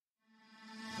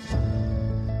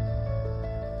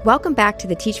Welcome back to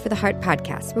the Teach for the Heart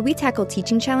podcast, where we tackle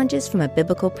teaching challenges from a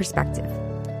biblical perspective.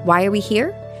 Why are we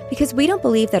here? Because we don't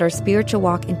believe that our spiritual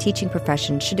walk and teaching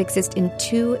profession should exist in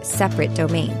two separate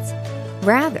domains.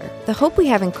 Rather, the hope we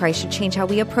have in Christ should change how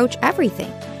we approach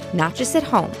everything, not just at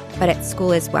home, but at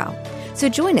school as well. So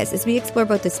join us as we explore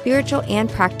both the spiritual and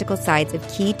practical sides of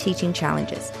key teaching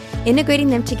challenges,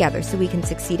 integrating them together so we can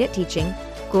succeed at teaching,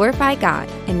 glorify God,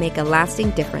 and make a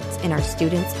lasting difference in our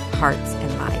students' hearts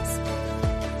and lives.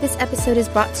 This episode is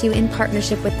brought to you in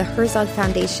partnership with the Herzog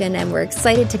Foundation, and we're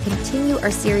excited to continue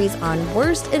our series on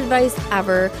worst advice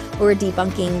ever. We're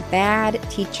debunking bad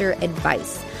teacher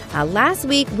advice. Last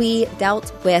week, we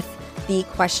dealt with the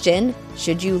question,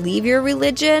 should you leave your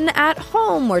religion at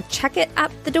home or check it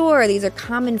at the door? These are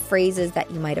common phrases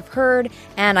that you might have heard,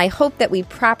 and I hope that we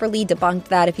properly debunked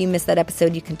that. If you missed that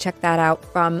episode, you can check that out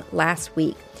from last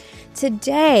week.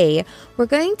 Today, we're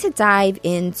going to dive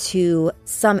into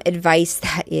some advice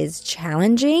that is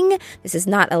challenging. This is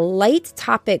not a light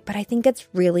topic, but I think it's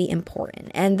really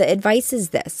important. And the advice is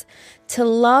this: to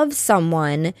love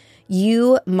someone,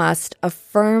 you must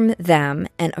affirm them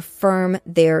and affirm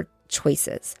their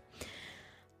choices.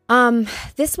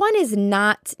 This one is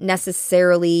not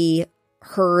necessarily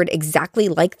heard exactly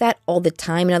like that all the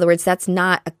time. In other words, that's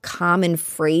not a common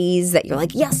phrase that you're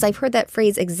like, yes, I've heard that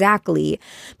phrase exactly.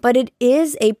 But it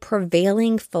is a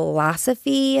prevailing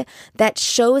philosophy that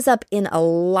shows up in a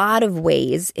lot of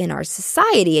ways in our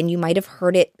society. And you might have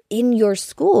heard it in your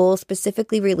school,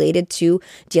 specifically related to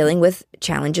dealing with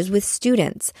challenges with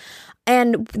students.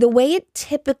 And the way it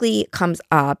typically comes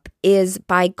up is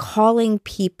by calling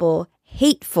people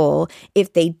hateful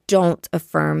if they don't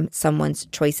affirm someone's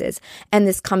choices. And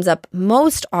this comes up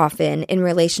most often in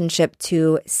relationship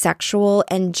to sexual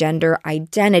and gender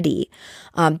identity.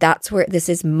 That's where this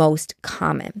is most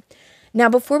common. Now,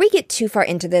 before we get too far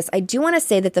into this, I do want to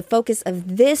say that the focus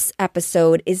of this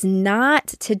episode is not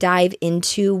to dive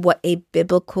into what a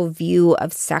biblical view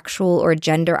of sexual or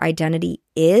gender identity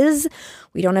is.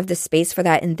 We don't have the space for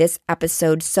that in this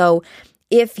episode. So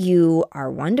if you are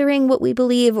wondering what we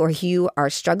believe, or you are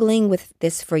struggling with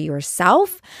this for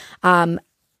yourself,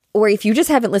 or if you just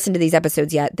haven't listened to these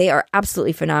episodes yet, they are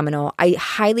absolutely phenomenal. I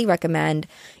highly recommend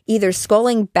either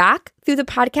scrolling back through the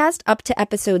podcast up to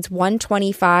episodes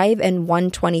 125 and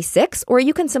 126, or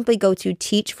you can simply go to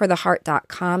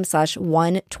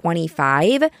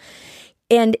teachfortheheart.com/125.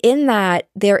 And in that,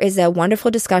 there is a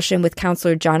wonderful discussion with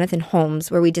counselor Jonathan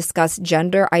Holmes where we discuss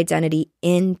gender identity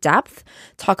in depth,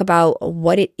 talk about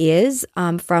what it is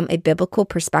from a biblical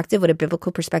perspective, what a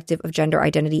biblical perspective of gender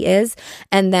identity is.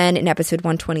 And then in episode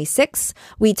 126,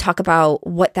 we talk about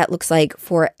what that looks like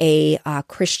for a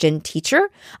Christian teacher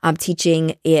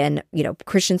teaching in,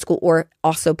 Christian school, or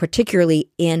also particularly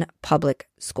in public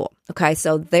school. Okay,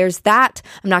 so there's that.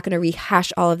 I'm not going to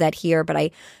rehash all of that here, but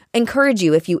I encourage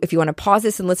you, if you want to pause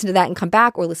this and listen to that and come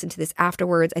back, or listen to this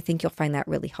afterwards, I think you'll find that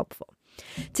really helpful.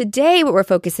 Today, what we're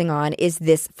focusing on is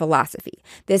this philosophy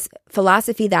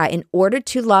that in order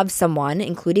to love someone,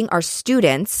 including our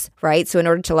students, right? So in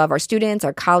order to love our students,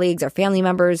 our colleagues, our family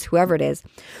members, whoever it is,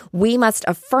 we must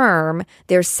affirm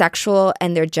their sexual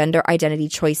and their gender identity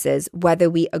choices, whether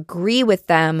we agree with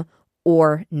them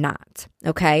or not.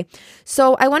 Okay.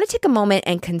 So I want to take a moment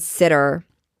and consider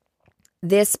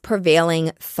this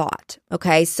prevailing thought.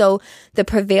 Okay. So the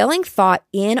prevailing thought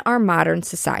in our modern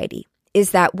society is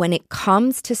that when it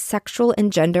comes to sexual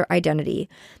and gender identity,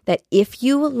 that if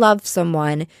you love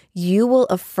someone, you will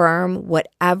affirm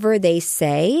whatever they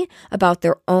say about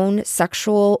their own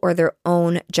sexual or their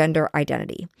own gender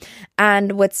identity.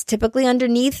 And what's typically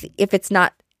underneath, if it's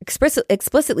not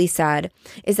explicitly said,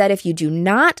 is that if you do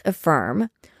not affirm,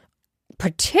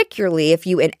 particularly if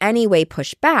you in any way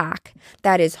push back,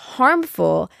 that is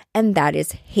harmful and that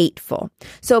is hateful.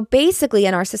 So basically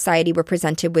in our society, we're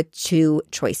presented with two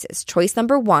choices. Choice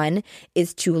number one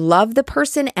is to love the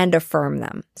person and affirm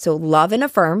them. So love and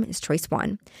affirm is choice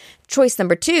one. Choice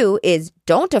number two is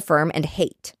don't affirm and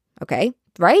hate. Okay?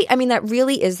 Right? I mean, that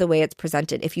really is the way it's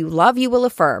presented. If you love, you will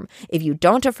affirm. If you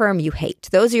don't affirm, you hate.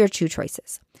 Those are your two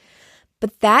choices.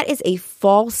 But that is a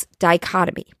false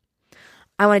dichotomy.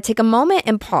 I want to take a moment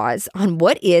and pause on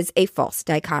what is a false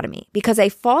dichotomy, because a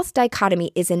false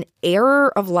dichotomy is an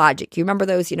error of logic. You remember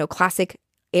those, classic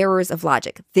errors of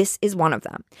logic. This is one of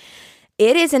them.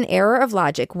 It is an error of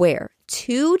logic where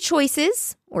two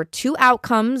choices or two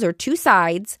outcomes or two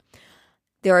sides,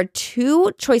 there are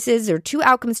two choices or two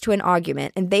outcomes to an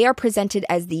argument, and they are presented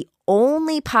as the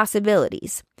only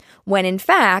possibilities when in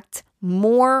fact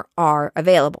more are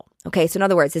available. Okay, so in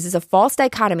other words, this is a false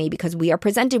dichotomy because we are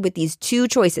presented with these two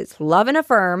choices: love and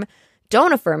affirm,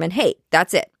 don't affirm, and hate.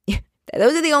 That's it.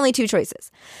 Those are the only two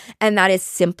choices. And that is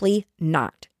simply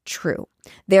not true.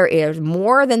 There is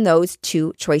more than those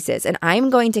two choices. And I'm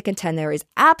going to contend there is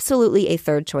absolutely a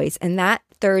third choice. And that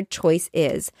third choice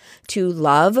is to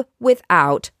love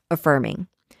without affirming.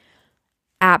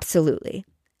 Absolutely.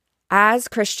 As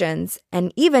Christians,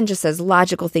 and even just as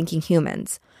logical thinking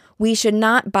humans, we should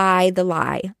not buy the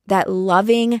lie that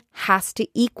loving has to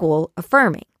equal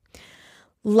affirming.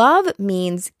 Love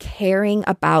means caring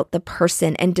about the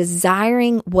person and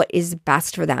desiring what is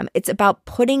best for them. It's about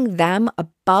putting them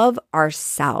above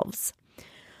ourselves.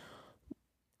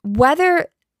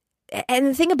 And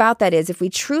the thing about that is, if we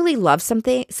truly love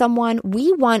someone,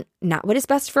 we want not what is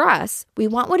best for us. We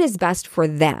want what is best for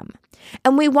them.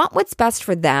 And we want what's best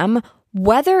for them,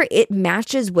 whether it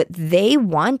matches what they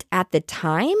want at the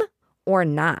time or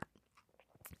not.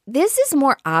 This is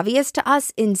more obvious to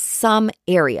us in some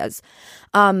areas.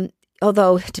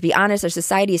 Although, to be honest, our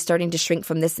society is starting to shrink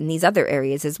from this in these other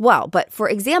areas as well. But for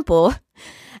example,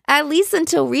 at least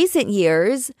until recent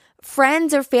years,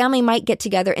 friends or family might get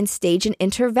together and stage an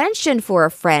intervention for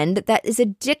a friend that is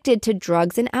addicted to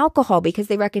drugs and alcohol because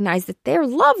they recognize that they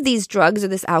love these drugs or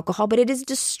this alcohol, but it is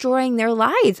destroying their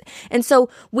lives. And so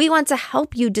we want to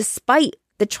help you despite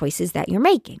the choices that you're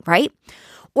making, right?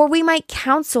 Or we might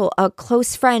counsel a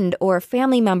close friend or a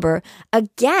family member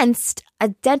against a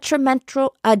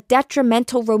detrimental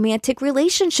romantic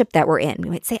relationship that we're in. We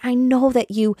might say, I know that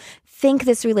you think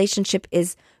this relationship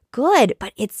is good,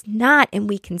 but it's not. And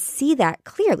we can see that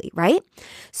clearly, right?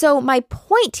 So my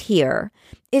point here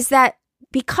is that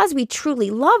because we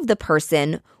truly love the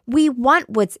person, we want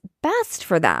what's best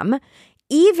for them,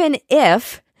 even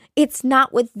if it's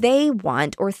not what they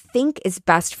want or think is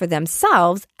best for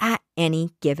themselves at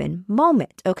any given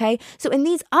moment, okay? So in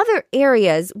these other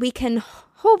areas, we can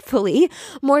hopefully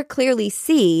more clearly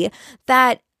see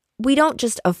that we don't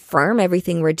just affirm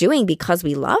everything we're doing because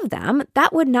we love them.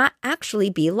 That would not actually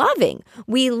be loving.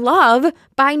 We love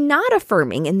by not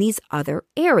affirming in these other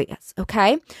areas,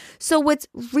 okay? So what's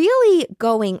really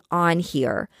going on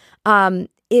here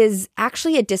is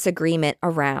actually a disagreement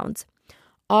around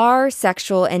our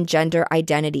sexual and gender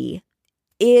identity.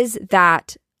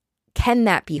 Can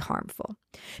that be harmful?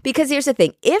 Because here's the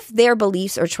thing, if their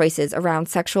beliefs or choices around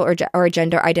sexual or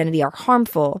gender identity are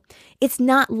harmful, it's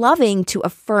not loving to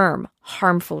affirm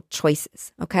harmful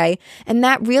choices, okay? And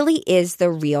that really is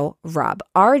the real rub.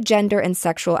 Are gender and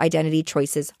sexual identity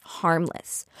choices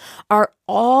harmless? Are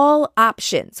all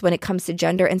options when it comes to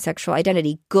gender and sexual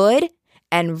identity good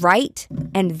and right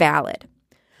and valid?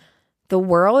 The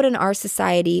world and our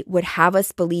society would have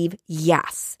us believe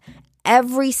yes.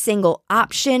 Every single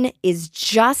option is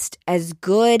just as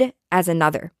good as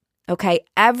another, okay?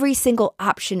 Every single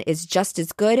option is just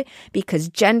as good because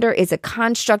gender is a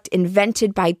construct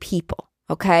invented by people,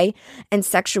 okay? And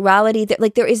sexuality,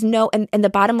 there is no, and the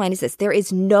bottom line is this, there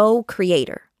is no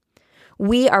creator.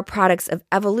 We are products of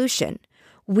evolution.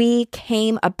 We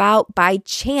came about by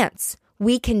chance.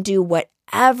 We can do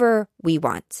whatever we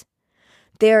want.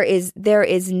 There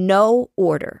is no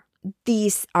order.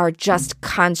 These are just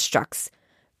constructs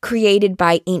created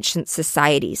by ancient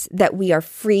societies that we are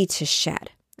free to shed,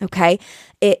 okay?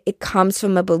 It comes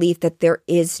from a belief that there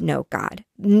is no God,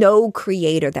 no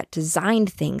creator that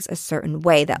designed things a certain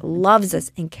way, that loves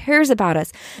us and cares about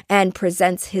us and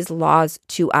presents his laws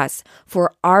to us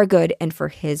for our good and for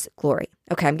his glory.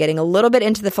 Okay, I'm getting a little bit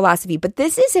into the philosophy, but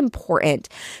this is important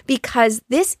because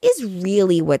this is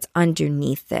really what's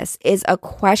underneath this, is a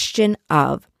question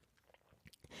of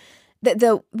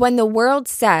when the world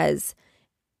says,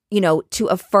 to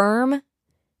affirm,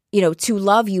 to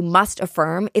love, you must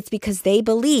affirm, it's because they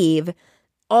believe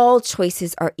all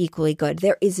choices are equally good.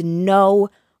 There is no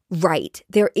right.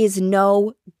 There is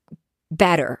no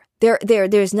better.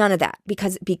 There's none of that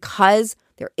because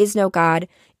there is no God.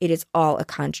 It is all a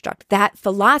construct. That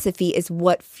philosophy is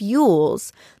what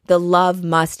fuels the love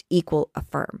must equal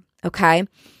affirm. Okay.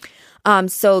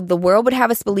 So the world would have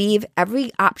us believe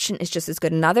every option is just as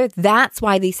good as another. That's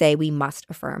why they say we must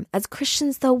affirm. As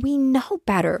Christians, though, we know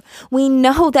better. We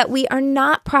know that we are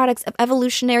not products of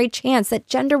evolutionary chance, that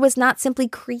gender was not simply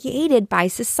created by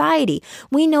society.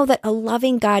 We know that a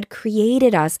loving God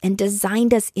created us and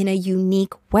designed us in a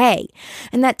unique way,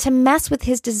 and that to mess with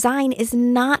his design is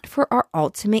not for our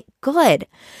ultimate good.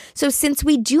 So since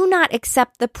we do not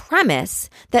accept the premise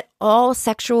that all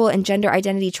sexual and gender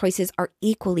identity choices are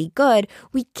equally good,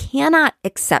 we cannot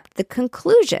accept the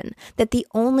conclusion that the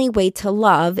only way to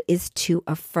love is to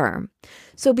affirm.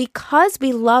 So because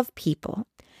we love people,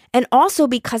 and also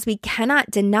because we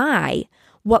cannot deny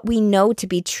what we know to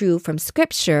be true from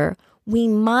Scripture, we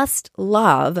must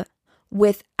love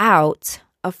without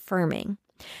affirming.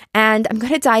 And I'm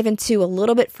going to dive into a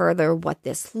little bit further what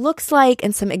this looks like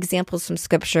and some examples from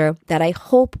scripture that I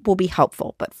hope will be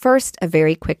helpful. But first, a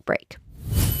very quick break.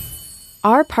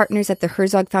 Our partners at the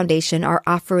Herzog Foundation are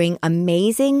offering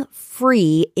amazing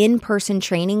free in-person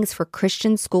trainings for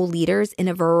Christian school leaders in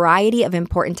a variety of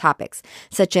important topics,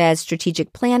 such as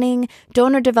strategic planning,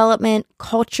 donor development,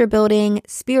 culture building,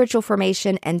 spiritual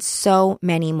formation, and so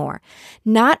many more.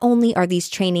 Not only are these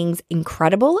trainings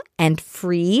incredible and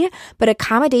free, but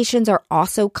accommodations are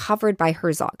also covered by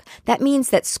Herzog. That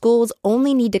means that schools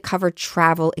only need to cover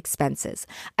travel expenses.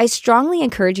 I strongly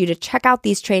encourage you to check out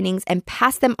these trainings and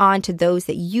pass them on to those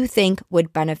that you think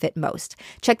would benefit most.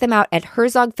 Check them out at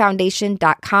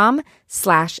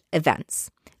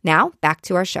herzogfoundation.com/events. Now, back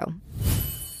to our show.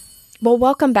 Well,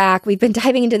 welcome back. We've been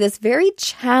diving into this very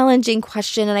challenging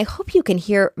question, and I hope you can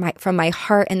hear from my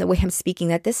heart and the way I'm speaking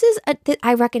that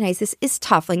I recognize this is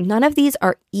tough. Like, none of these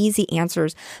are easy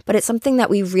answers, but it's something that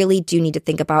we really do need to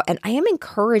think about. And I am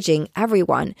encouraging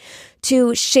everyone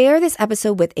to share this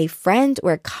episode with a friend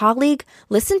or a colleague,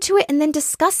 listen to it, and then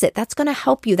discuss it. That's going to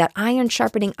help you. That iron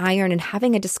sharpening iron, and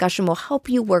having a discussion will help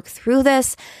you work through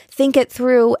this, think it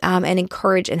through, and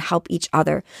encourage and help each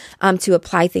other to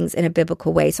apply things in a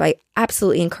biblical way. So I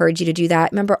absolutely encourage you to do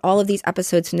that. Remember, all of these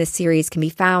episodes from this series can be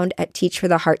found at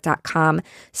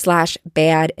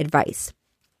teachfortheheart.com/bad advice.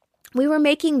 We were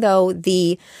making, though,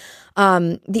 the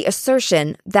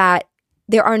assertion that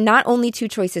there are not only two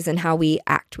choices in how we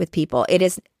act with people. It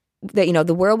is that,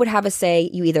 the world would have us say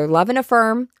you either love and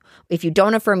affirm. If you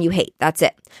don't affirm, you hate. That's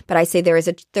it. But I say there is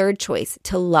a third choice,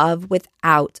 to love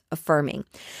without affirming.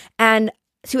 And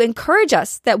to encourage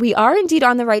us that we are indeed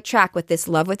on the right track with this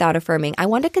love without affirming, I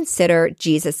want to consider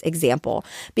Jesus' example,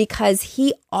 because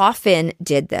he often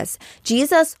did this.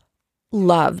 Jesus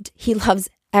he loves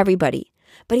everybody,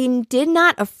 but he did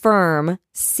not affirm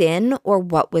sin or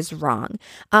what was wrong.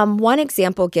 One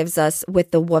example gives us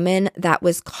with the woman that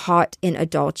was caught in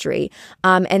adultery,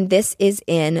 and this is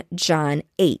in John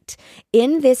 8.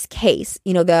 In this case,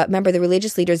 remember the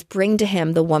religious leaders bring to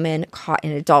him the woman caught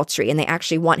in adultery, and they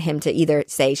actually want him to either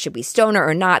say, should we stone her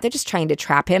or not? They're just trying to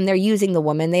trap him. They're using the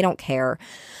woman. They don't care.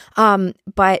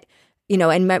 But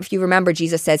and if you remember,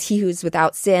 Jesus says, he who's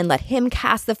without sin, let him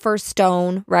cast the first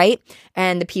stone, right?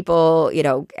 And the people,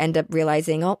 end up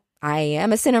realizing, oh, I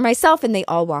am a sinner myself, and they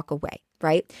all walk away,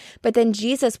 right? But then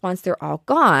Jesus, once they're all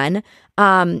gone,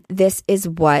 this is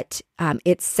what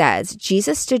it says.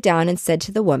 Jesus stood down and said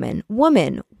to the woman,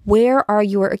 "Woman, where are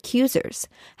your accusers?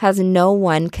 Has no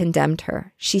one condemned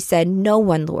her?" She said, "No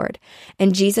one, Lord."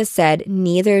 And Jesus said,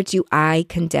 "Neither do I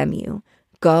condemn you.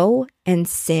 Go and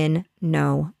sin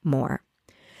no more."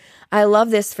 I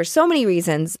love this for so many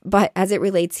reasons, but as it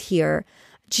relates here,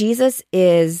 Jesus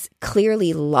is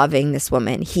clearly loving this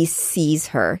woman. He sees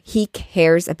her. He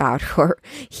cares about her.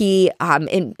 He,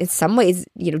 in some ways,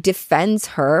 defends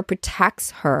her,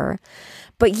 protects her,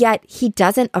 but yet he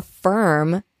doesn't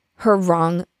affirm her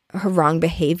wrong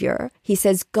behavior. He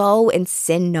says, go and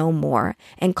sin no more,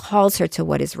 and calls her to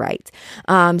what is right.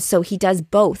 So he does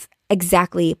both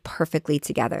exactly perfectly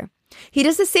together. He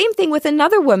does the same thing with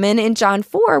another woman in John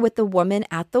 4 with the woman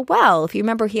at the well. If you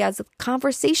remember, he has a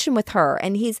conversation with her,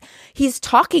 and he's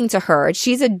talking to her.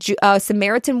 She's a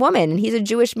Samaritan woman, and he's a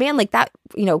Jewish man. Like that,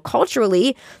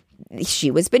 culturally, she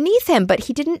was beneath him, but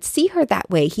he didn't see her that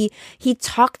way. He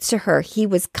talked to her. He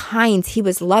was kind. He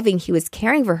was loving. He was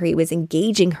caring for her. He was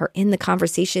engaging her in the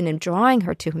conversation and drawing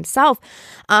her to himself.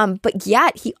 But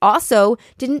yet he also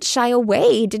didn't shy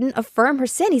away. He didn't affirm her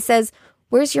sin. He says,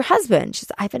 "Where's your husband?" She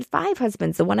says, "I've had 5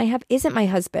 husbands. The one I have isn't my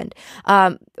husband."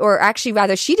 Or actually,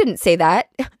 rather, she didn't say that.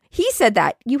 He said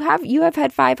that. You have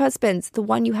had 5 husbands. The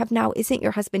one you have now isn't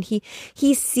your husband.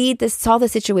 He saw the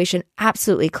situation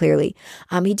absolutely clearly.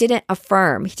 He didn't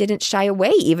affirm. He didn't shy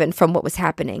away even from what was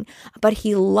happening. But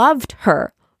he loved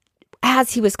her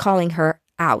as he was calling her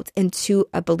out into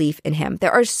a belief in him.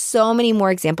 There are so many more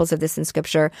examples of this in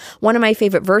scripture. One of my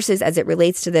favorite verses as it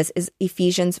relates to this is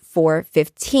Ephesians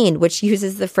 4:15, which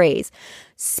uses the phrase,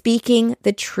 speaking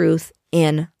the truth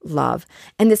in love.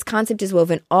 And this concept is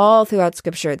woven all throughout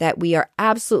scripture that we are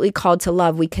absolutely called to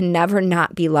love. We can never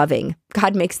not be loving.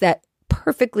 God makes that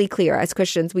perfectly clear as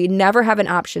Christians. We never have an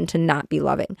option to not be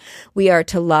loving. We are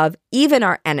to love even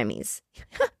our enemies.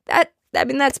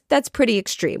 That's pretty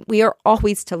extreme. We are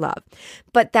always to love.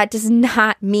 But that does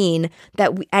not mean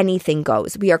that anything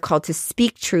goes. We are called to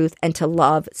speak truth and to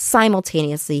love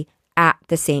simultaneously at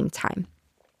the same time.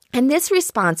 And this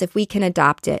response, if we can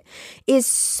adopt it, is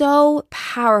so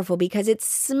powerful because it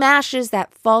smashes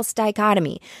that false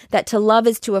dichotomy that to love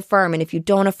is to affirm, and if you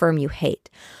don't affirm, you hate.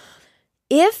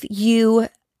 If you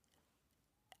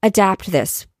adapt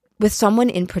this with someone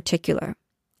in particular,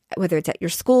 whether it's at your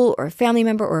school or a family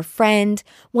member or a friend,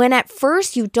 when at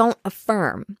first you don't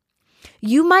affirm,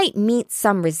 you might meet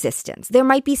some resistance. There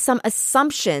might be some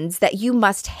assumptions that you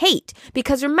must hate,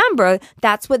 because remember,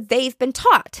 that's what they've been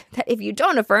taught, that if you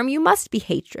don't affirm, you must be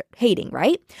hating,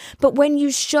 right? But when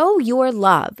you show your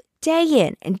love day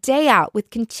in and day out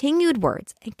with continued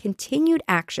words and continued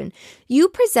action, you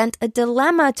present a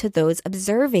dilemma to those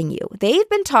observing you. They've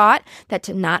been taught that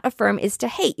to not affirm is to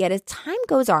hate. Yet as time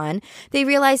goes on, they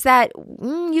realize that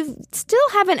you still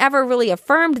haven't ever really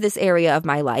affirmed this area of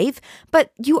my life,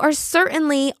 but you are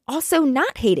certainly also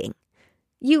not hating.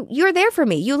 You're there for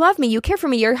me. You love me. You care for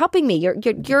me. You're helping me.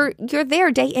 You're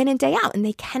there day in and day out, and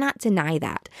they cannot deny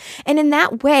that. And in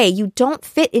that way, you don't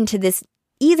fit into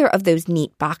either of those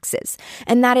neat boxes.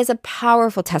 And that is a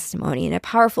powerful testimony and a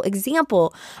powerful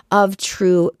example of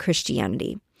true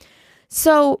Christianity.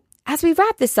 So as we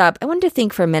wrap this up, I wanted to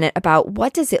think for a minute about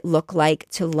what does it look like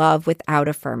to love without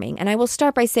affirming. And I will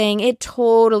start by saying it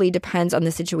totally depends on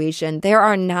the situation.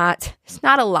 There's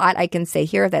not a lot I can say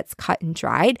here that's cut and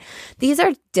dried. These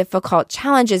are difficult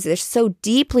challenges. They're so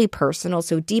deeply personal,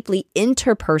 so deeply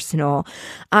interpersonal,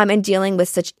 and dealing with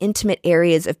such intimate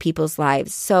areas of people's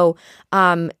lives. So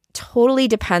totally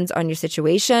depends on your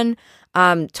situation.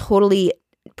 Totally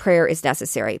prayer is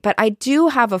necessary. But I do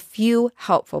have a few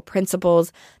helpful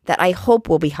principles that I hope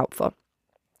will be helpful.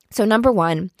 So number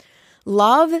one,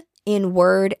 love in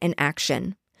word and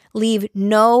action. Leave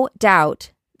no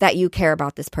doubt that you care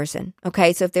about this person.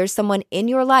 Okay. So if there's someone in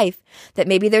your life that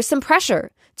maybe there's some pressure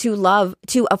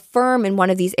to affirm in one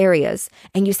of these areas,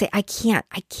 and you say, I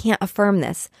can't affirm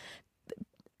this.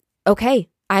 Okay.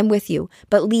 I'm with you,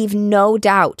 but leave no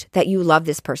doubt that you love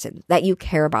this person, that you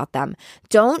care about them.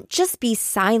 Don't just be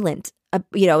silent, and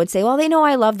say, well, they know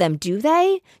I love them. Do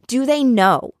they? Do they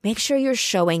know? Make sure you're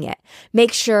showing it.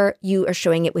 Make sure you are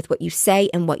showing it with what you say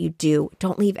and what you do.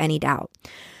 Don't leave any doubt.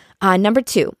 Number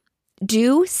two,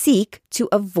 do seek to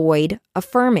avoid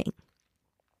affirming.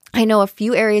 I know a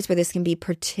few areas where this can be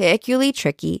particularly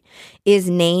tricky is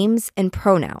names and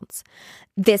pronouns.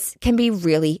 This can be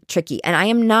really tricky, and I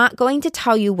am not going to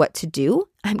tell you what to do.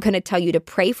 I'm going to tell you to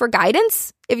pray for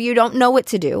guidance if you don't know what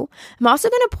to do. I'm also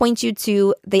going to point you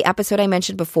to the episode I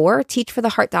mentioned before,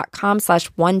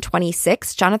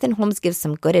 teachfortheheart.com/126. Jonathan Holmes gives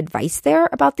some good advice there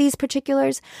about these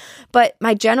particulars, but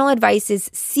my general advice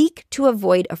is seek to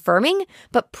avoid affirming,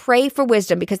 but pray for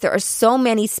wisdom, because there are so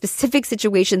many specific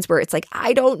situations where it's like,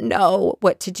 I don't know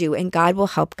what to do, and God will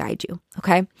help guide you,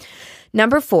 okay?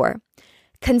 Number four,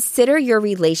 consider your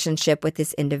relationship with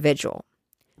this individual.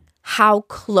 How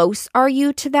close are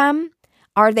you to them?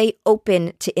 Are they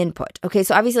open to input? Okay,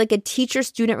 so obviously like a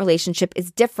teacher-student relationship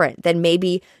is different than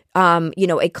maybe,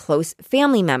 a close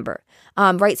family member,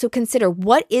 right? So consider,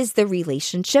 what is the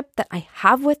relationship that I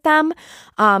have with them?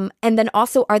 And then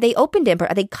also, are they open to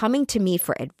input? Are they coming to me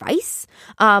for advice?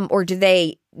 Or do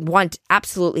they want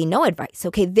absolutely no advice?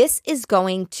 Okay, this is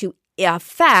going to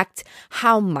affect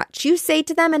how much you say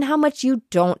to them and how much you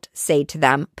don't say to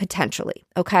them potentially,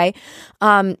 okay?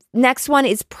 Next one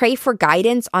is pray for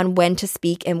guidance on when to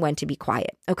speak and when to be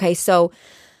quiet, okay? So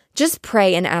just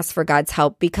pray and ask for God's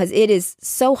help, because it is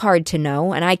so hard to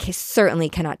know, and I certainly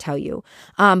cannot tell you.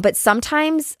 But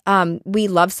sometimes we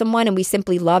love someone and we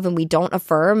simply love and we don't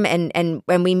affirm, and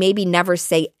we maybe never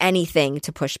say anything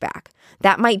to push back.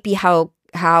 That might be how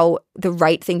the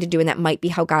right thing to do, and that might be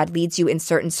how God leads you in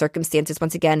certain circumstances.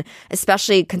 Once again,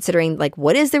 especially considering like,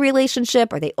 what is the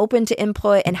relationship? Are they open to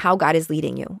input, and how God is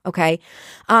leading you? Okay.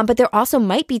 But there also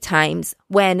might be times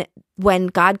when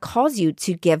God calls you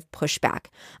to give pushback,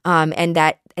 and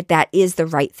that is the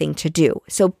right thing to do.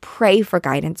 So pray for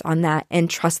guidance on that and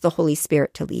trust the Holy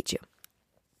Spirit to lead you.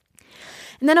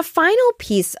 And then a final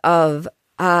piece of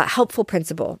helpful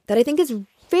principle that I think is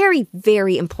very,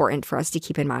 very important for us to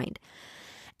keep in mind.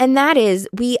 And that is,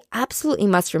 we absolutely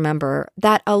must remember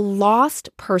that a lost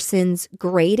person's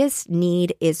greatest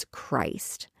need is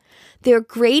Christ. Their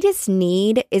greatest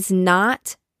need is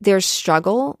not their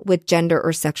struggle with gender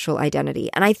or sexual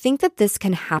identity. And I think that this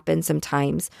can happen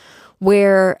sometimes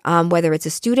where, whether it's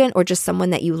a student or just someone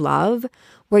that you love,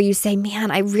 where you say,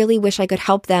 man, I really wish I could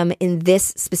help them in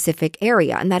this specific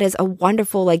area. And that is a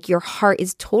wonderful, like, your heart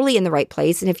is totally in the right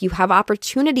place. And if you have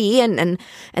opportunity and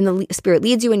the Spirit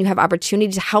leads you and you have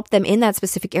opportunity to help them in that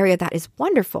specific area, that is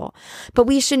wonderful. But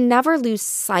we should never lose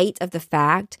sight of the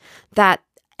fact that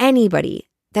anybody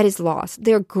that is lost,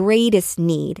 their greatest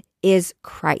need is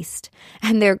Christ.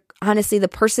 And they're honestly, the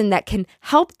person that can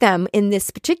help them in this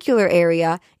particular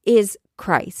area is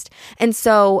Christ. And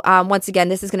so once again,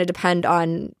 this is going to depend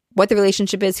on what the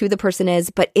relationship is, who the person is.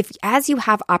 But if as you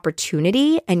have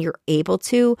opportunity and you're able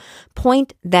to,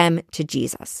 point them to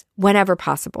Jesus whenever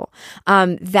possible.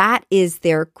 That is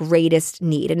their greatest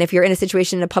need. And if you're in a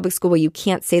situation in a public school where you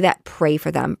can't say that, pray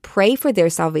for them. Pray for their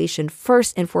salvation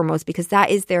first and foremost, because that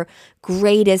is their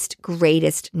greatest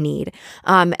need.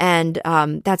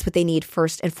 That's what they need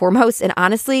first and foremost. And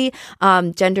honestly,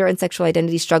 gender and sexual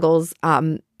identity struggles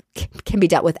can be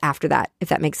dealt with after that, if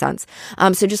that makes sense.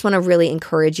 So just want to really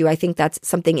encourage you. I think that's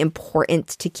something important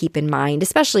to keep in mind,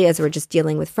 especially as we're just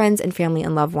dealing with friends and family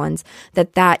and loved ones,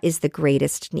 that is the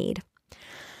greatest need.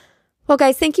 Well,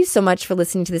 guys, thank you so much for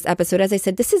listening to this episode. As I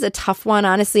said, this is a tough one.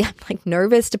 Honestly, I'm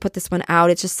nervous to put this one out.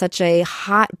 It's just such a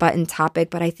hot button topic,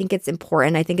 but I think it's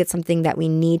important. I think it's something that we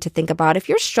need to think about. If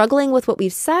you're struggling with what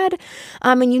we've said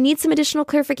and you need some additional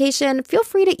clarification, feel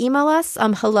free to email us,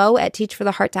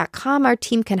 hello@teachfortheheart.com. Our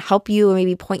team can help you and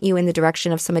maybe point you in the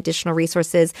direction of some additional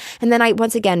resources. And then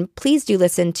once again, please do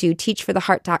listen to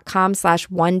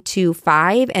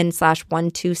teachfortheheart.com/125 and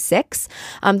 /126.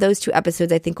 Those two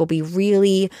episodes I think will be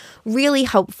really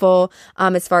helpful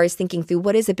as far as thinking through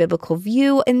what is a biblical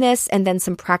view in this, and then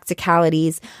some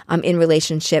practicalities in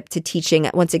relationship to teaching.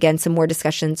 Once again, some more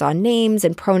discussions on names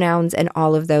and pronouns and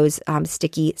all of those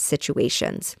sticky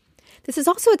situations. This is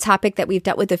also a topic that we've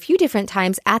dealt with a few different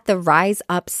times at the Rise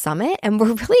Up Summit, and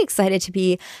we're really excited to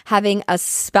be having a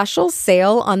special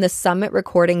sale on the Summit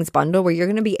Recordings Bundle where you're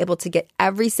going to be able to get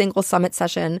every single Summit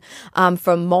session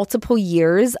from multiple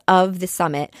years of the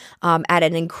Summit at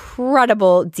an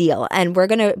incredible deal. And we're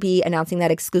going to be announcing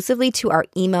that exclusively to our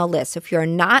email list. So if you're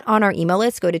not on our email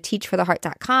list, go to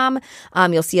teachfortheheart.com.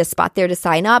 You'll see a spot there to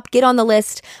sign up, get on the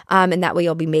list, and that way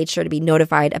you'll be made sure to be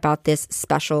notified about this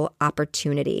special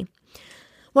opportunity.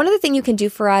 One other thing you can do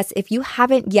for us, if you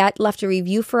haven't yet left a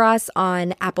review for us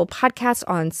on Apple Podcasts,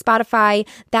 on Spotify,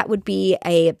 that would be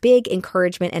a big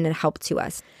encouragement and a help to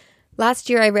us. Last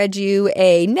year, I read you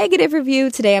a negative review.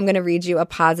 Today, I'm going to read you a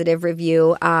positive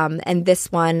review, and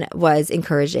this one was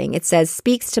encouraging. It says,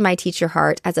 "Speaks to my teacher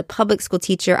heart. As a public school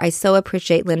teacher, I so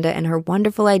appreciate Linda and her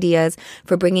wonderful ideas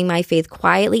for bringing my faith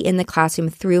quietly in the classroom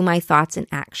through my thoughts and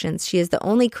actions. She is the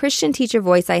only Christian teacher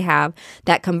voice I have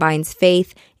that combines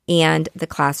faith and the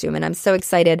classroom." And I'm so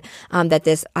excited that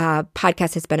this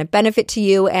podcast has been a benefit to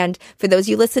you. And for those of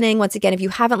you listening, once again, if you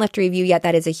haven't left a review yet,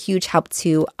 that is a huge help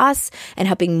to us and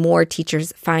helping more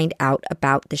teachers find out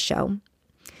about the show.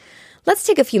 Let's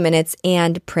take a few minutes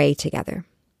and pray together.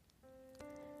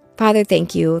 Father,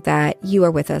 thank you that you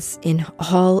are with us in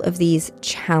all of these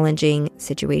challenging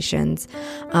situations.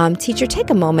 Teacher, take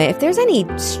a moment. If there's any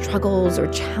struggles or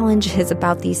challenges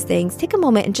about these things, take a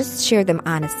moment and just share them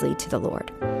honestly to the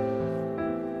Lord.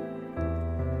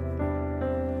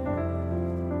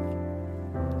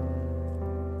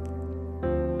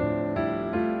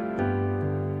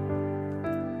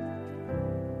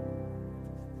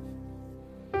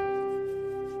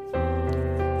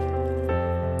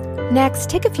 Next,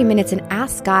 take a few minutes and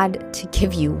ask God to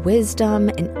give you wisdom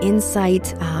and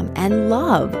insight and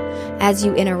love as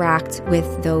you interact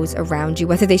with those around you,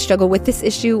 whether they struggle with this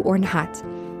issue or not.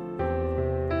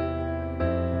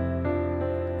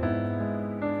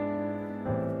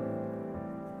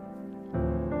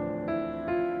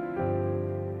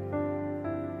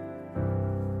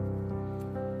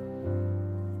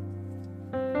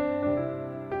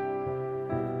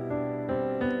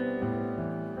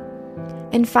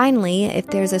 And finally, if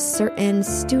there's a certain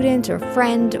student or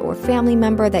friend or family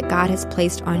member that God has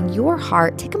placed on your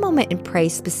heart, take a moment and pray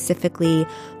specifically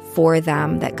for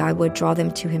them, that God would draw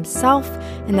them to Himself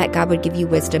and that God would give you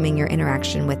wisdom in your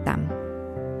interaction with them.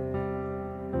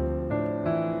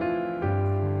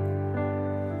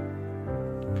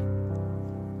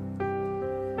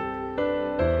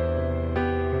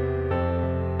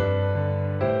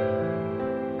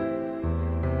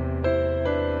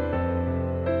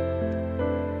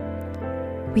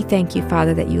 We thank you,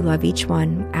 Father, that you love each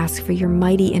one. Ask for your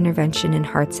mighty intervention in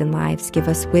hearts and lives. Give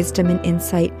us wisdom and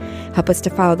insight. Help us to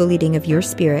follow the leading of your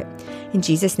Spirit. In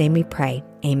Jesus' name we pray.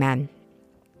 Amen.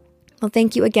 Well,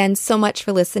 thank you again so much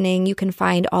for listening. You can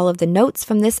find all of the notes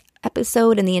from this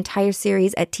episode and the entire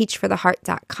series at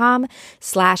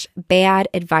teachfortheheart.com/bad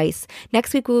advice.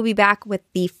 Next week, we will be back with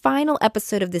the final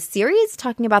episode of this series,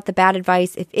 talking about the bad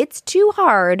advice. If it's too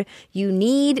hard, you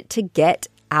need to get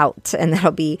out. And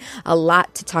that'll be a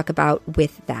lot to talk about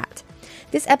with that.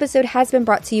 This episode has been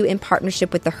brought to you in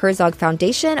partnership with the Herzog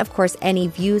Foundation. Of course, any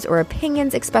views or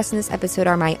opinions expressed in this episode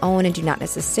are my own and do not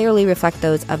necessarily reflect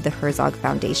those of the Herzog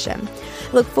Foundation.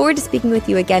 I look forward to speaking with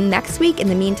you again next week. In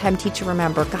the meantime, teacher,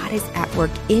 remember, God is at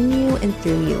work in you and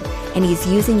through you, and He's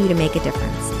using you to make a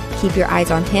difference. Keep your eyes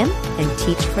on Him and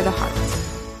teach for the heart.